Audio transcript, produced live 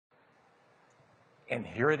And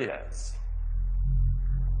here it is.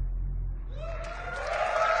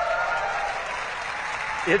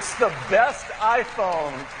 It's the best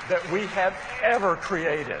iPhone that we have ever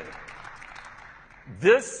created.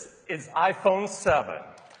 This is iPhone 7.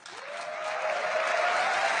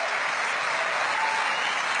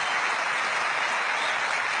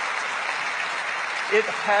 It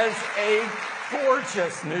has a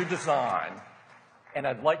gorgeous new design, and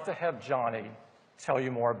I'd like to have Johnny tell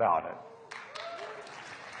you more about it.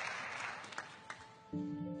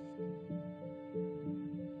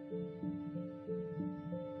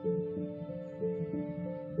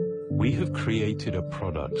 We have created a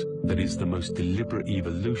product that is the most deliberate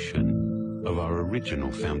evolution of our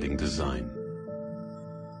original founding design.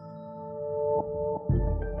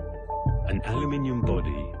 An aluminium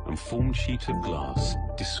body and formed sheet of glass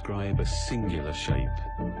describe a singular shape,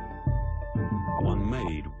 one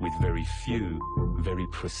made with very few, very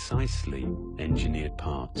precisely engineered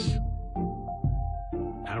parts.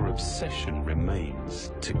 Our obsession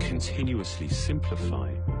remains to continuously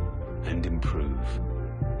simplify and improve.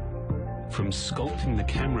 From sculpting the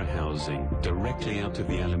camera housing directly out of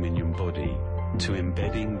the aluminium body to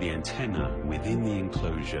embedding the antenna within the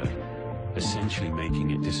enclosure, essentially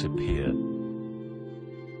making it disappear.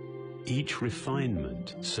 Each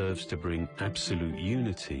refinement serves to bring absolute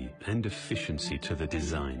unity and efficiency to the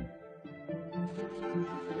design.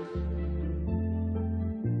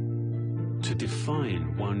 To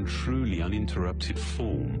define one truly uninterrupted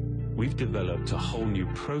form, we've developed a whole new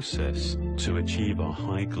process to achieve our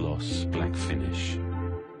high-gloss black finish.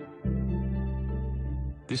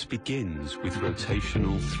 This begins with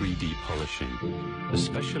rotational 3D polishing. A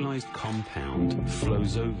specialized compound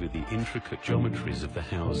flows over the intricate geometries of the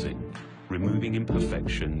housing, removing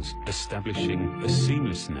imperfections, establishing a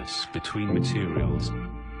seamlessness between materials,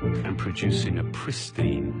 and producing a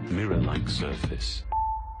pristine, mirror-like surface.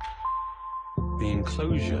 The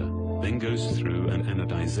enclosure then goes through an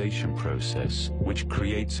anodization process, which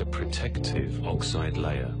creates a protective oxide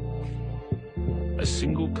layer. A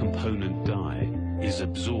single component dye is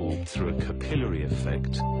absorbed through a capillary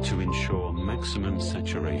effect to ensure maximum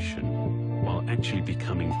saturation, while actually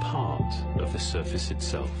becoming part of the surface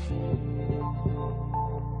itself.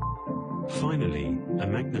 Finally, a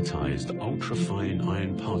magnetized ultrafine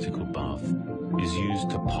iron particle bath is used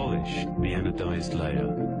to polish the anodized layer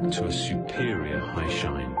to a superior high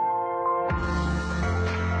shine.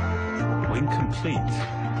 When complete,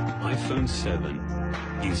 iPhone 7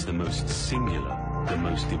 is the most singular, the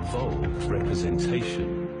most evolved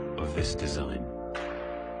representation of this design.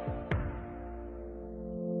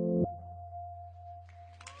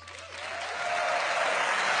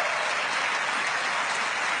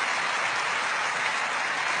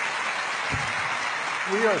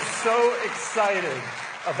 We are so excited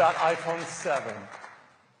about iPhone 7.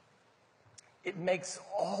 It makes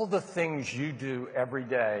all the things you do every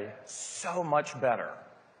day so much better.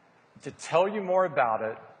 To tell you more about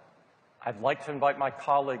it, I'd like to invite my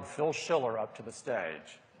colleague Phil Schiller up to the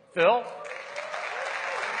stage. Phil?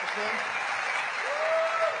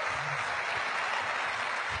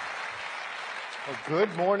 Well,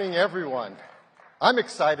 good morning, everyone. I'm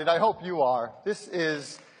excited. I hope you are. This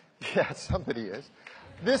is, yeah, somebody is.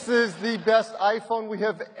 This is the best iPhone we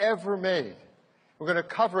have ever made. We're going to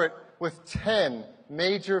cover it with 10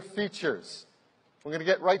 major features. We're going to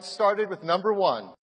get right started with number 1.